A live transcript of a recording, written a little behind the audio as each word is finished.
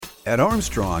At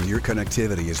Armstrong, your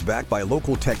connectivity is backed by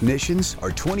local technicians,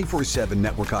 our 24/7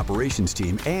 network operations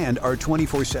team, and our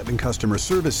 24/7 customer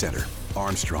service center.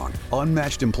 Armstrong,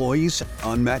 unmatched employees,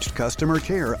 unmatched customer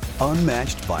care,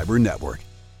 unmatched fiber network.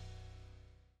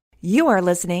 You are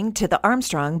listening to the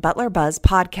Armstrong Butler Buzz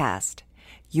podcast,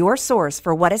 your source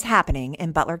for what is happening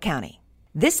in Butler County.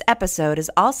 This episode is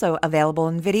also available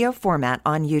in video format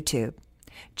on YouTube.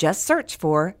 Just search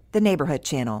for the Neighborhood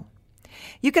Channel.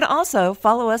 You can also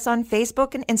follow us on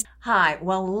Facebook and Instagram. Hi,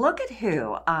 well, look at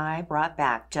who I brought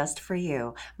back just for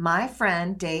you. My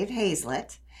friend, Dave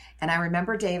Hazlett. And I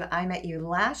remember, Dave, I met you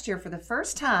last year for the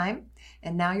first time,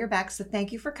 and now you're back, so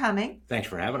thank you for coming. Thanks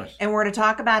for having us. And we're going to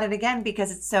talk about it again because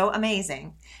it's so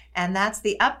amazing. And that's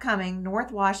the upcoming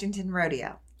North Washington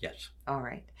Rodeo. Yes. All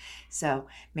right. So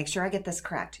make sure I get this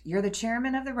correct. You're the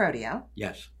chairman of the rodeo.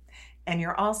 Yes. And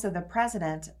you're also the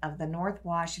president of the North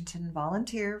Washington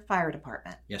Volunteer Fire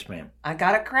Department. Yes, ma'am. I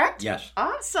got it correct? Yes.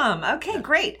 Awesome. Okay, yes.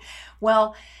 Great.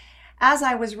 Well, as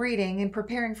I was reading and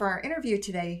preparing for our interview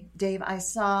today, Dave, I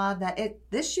saw that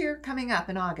this year coming up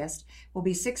in August will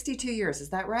be 62 years.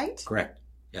 Is that right? Correct.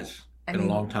 Yes. A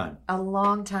long time. A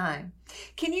long time.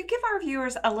 Can you give our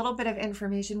viewers a little bit of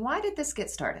information? Why did this get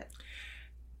started?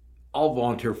 All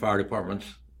volunteer fire departments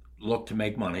look to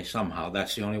make money somehow.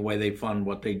 That's the only way they fund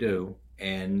what they do.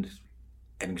 And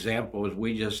an example is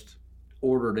we just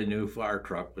ordered a new fire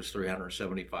truck. It was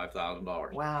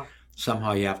 $375,000. Wow.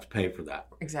 Somehow you have to pay for that.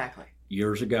 Exactly.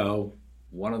 Years ago,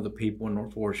 one of the people in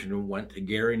North Washington went to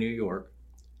Gary, New York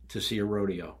to see a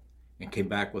rodeo and came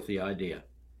back with the idea.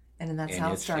 And that's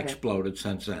how it started. It's exploded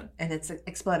since then. And it's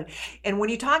exploded. And when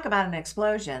you talk about an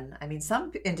explosion, I mean,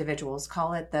 some individuals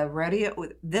call it the rodeo,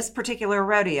 this particular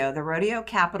rodeo, the rodeo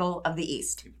capital of the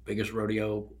East. Biggest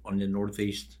rodeo on the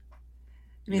Northeast.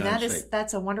 I mean,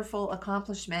 that's a wonderful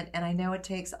accomplishment. And I know it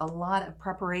takes a lot of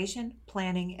preparation,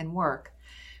 planning, and work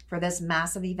for this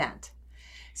massive event.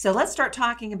 So let's start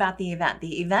talking about the event.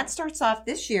 The event starts off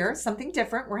this year, something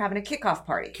different. We're having a kickoff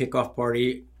party. Kickoff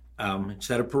party,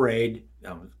 instead of parade.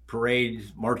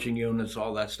 Parades, marching units,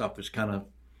 all that stuff is kind of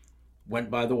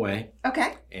went by the way.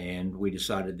 Okay. And we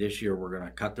decided this year we're going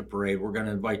to cut the parade. We're going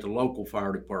to invite the local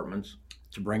fire departments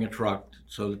to bring a truck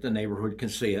so that the neighborhood can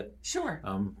see it. Sure.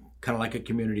 Kind of like a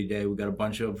community day. We've got a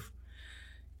bunch of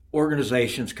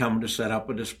organizations coming to set up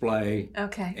a display.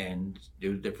 Okay. And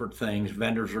do different things.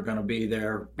 Vendors are going to be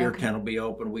there. Beer tent will be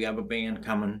open. We have a band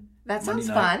coming. That sounds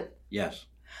fun. Yes.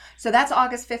 So that's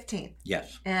August 15th.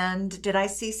 Yes. And did I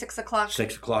see 6 o'clock?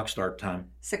 6 o'clock start time.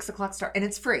 6 o'clock start. And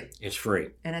it's free. It's free.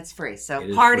 And it's free. So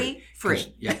it party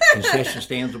free. Yeah. Concession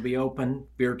stands will be open.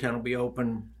 Beer tent will be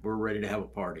open. We're ready to have a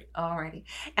party. All righty.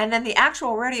 And then the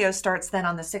actual rodeo starts then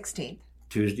on the 16th.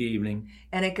 Tuesday evening.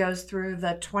 And it goes through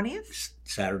the 20th?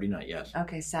 Saturday night, yes.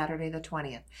 Okay, Saturday the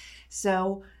 20th.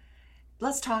 So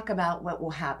let's talk about what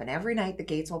will happen. Every night the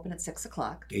gates open at 6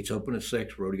 o'clock. Gates open at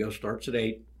 6. Rodeo starts at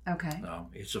 8. Okay.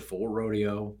 It's a full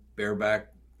rodeo, bareback,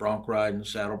 bronc riding,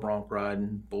 saddle bronc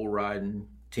riding, bull riding,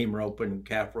 team roping,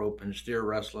 calf roping, steer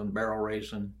wrestling, barrel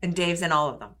racing. And Dave's in all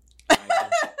of them.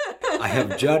 I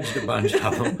have judged a bunch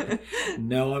of them.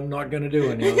 No, I'm not going to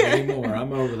do any of them anymore.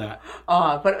 I'm over that.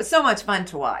 Oh, but it was so much fun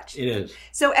to watch. It is.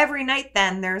 So every night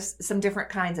then there's some different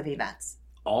kinds of events.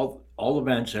 All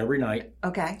events every night.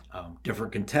 Okay.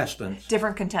 Different contestants.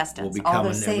 Different contestants. Will be all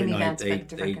coming the same every events, night. but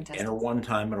different contestants. Enter one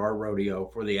time at our rodeo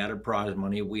for the added prize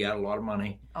money. We add a lot of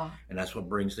money, and that's what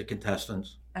brings the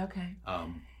contestants. Okay.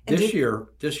 This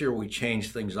year we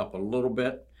changed things up a little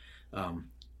bit.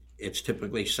 It's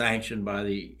typically sanctioned by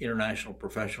the International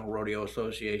Professional Rodeo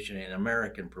Association and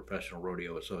American Professional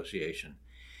Rodeo Association.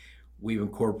 We've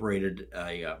incorporated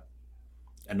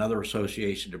another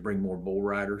association to bring more bull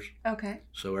riders. Okay.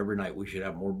 So every night we should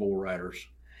have more bull riders.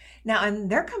 Now, and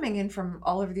they're coming in from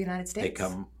all over the United States? They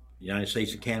come United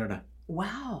States and Canada.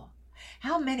 Wow.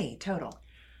 How many total?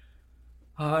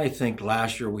 I think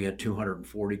last year we had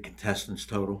 240 contestants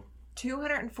total.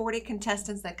 240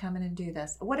 contestants that come in and do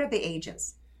this. What are the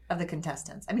ages of the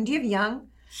contestants? I mean, do you have young?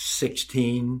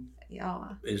 16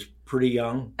 is pretty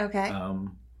young. Okay.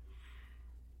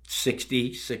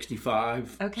 60,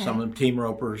 65. Okay. Some of them team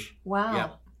ropers. Wow. Yeah.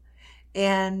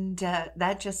 And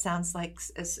that just sounds like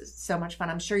so much fun.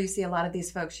 I'm sure you see a lot of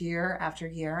these folks year after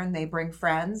year, and they bring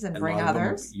friends and bring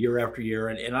others. Year after year.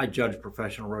 And I judge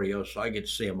professional rodeo, so I get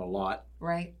to see them a lot.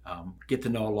 Right. Get to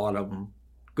know a lot of them.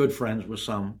 Good friends with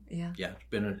some. Yeah. Yeah, it's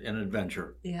been an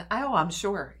adventure. Yeah. Oh, I'm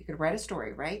sure. You could write a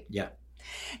story, right? Yeah.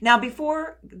 Now,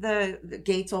 before the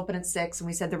gates open at 6 and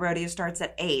we said the rodeo starts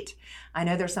at 8, I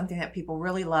know there's something that people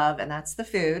really love, and that's the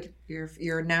food.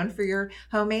 You're known for your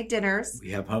homemade dinners.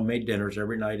 We have homemade dinners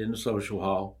every night in the social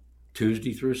hall,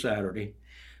 Tuesday through Saturday.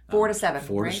 4 to 7,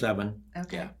 4 right? to 7.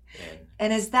 Okay. Yeah.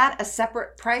 And is that a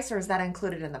separate price or is that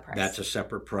included in the price? That's a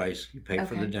separate price. You pay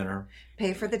for the dinner.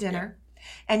 Pay for the dinner. Yeah.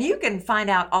 And you can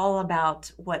find out all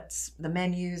about what's the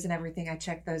menus and everything. I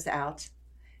checked those out.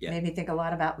 Yeah. Made me think a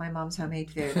lot about my mom's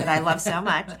homemade food that I love so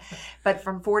much. But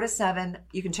from 4 to 7,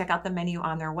 you can check out the menu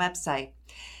on their website.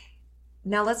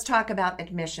 Now let's talk about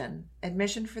admission.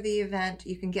 Admission for the event,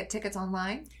 you can get tickets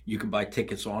online? You can buy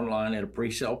tickets online at a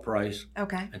pre-sale price.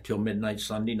 Okay. Until midnight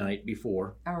Sunday night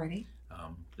before. Alrighty.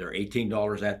 They're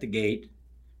 $18 at the gate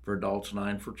for adults,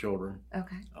 $9 for children.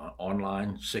 Okay.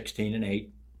 Online, $16 and $8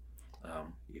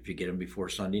 if you get them before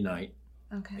Sunday night.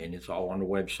 Okay. And it's all on the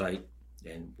website,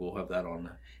 and we'll have that on the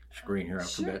screen here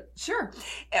after a bit. Sure.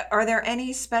 Are there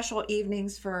any special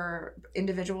evenings for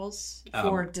individuals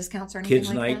for discounts or anything kids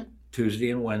like night, that? Tuesday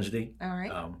and Wednesday. All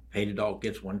right. Paid adult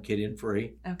gets 1 kid in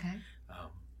free. Okay.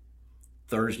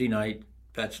 Thursday night,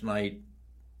 Vets night,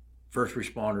 first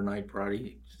responder night,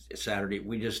 Friday, Saturday.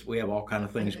 We have all kind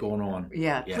of things going on.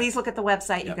 Yeah. Please look at the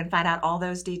website. You can find out all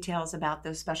those details about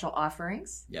those special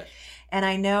offerings. Yes. And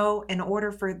I know in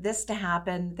order for this to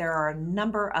happen, there are a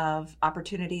number of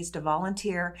opportunities to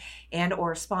volunteer and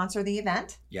or sponsor the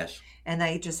event. Yes. And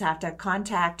they just have to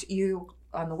contact you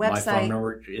on the website. My phone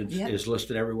number is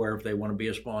listed everywhere. If they want to be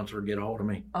a sponsor, get a hold of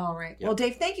me. All right. Yep. Well,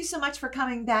 Dave, thank you so much for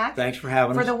coming back. Thanks for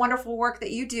having us. For the wonderful work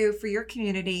that you do for your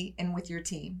community and with your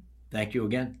team. Thank you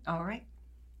again. All right.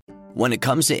 When it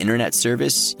comes to internet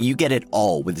service, you get it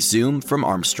all with Zoom from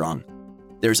Armstrong.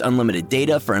 There's unlimited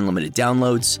data for unlimited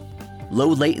downloads, low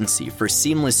latency for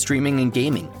seamless streaming and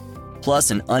gaming,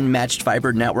 plus an unmatched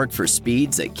fiber network for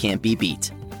speeds that can't be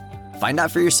beat. Find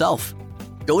out for yourself.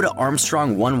 Go to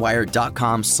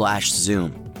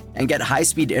armstrongonewire.com/Zoom and get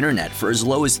high-speed internet for as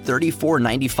low as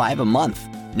 $34.95 a month.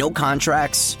 No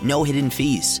contracts, no hidden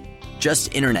fees.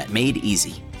 Just internet made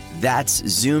easy. That's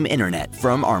Zoom Internet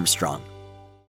from Armstrong.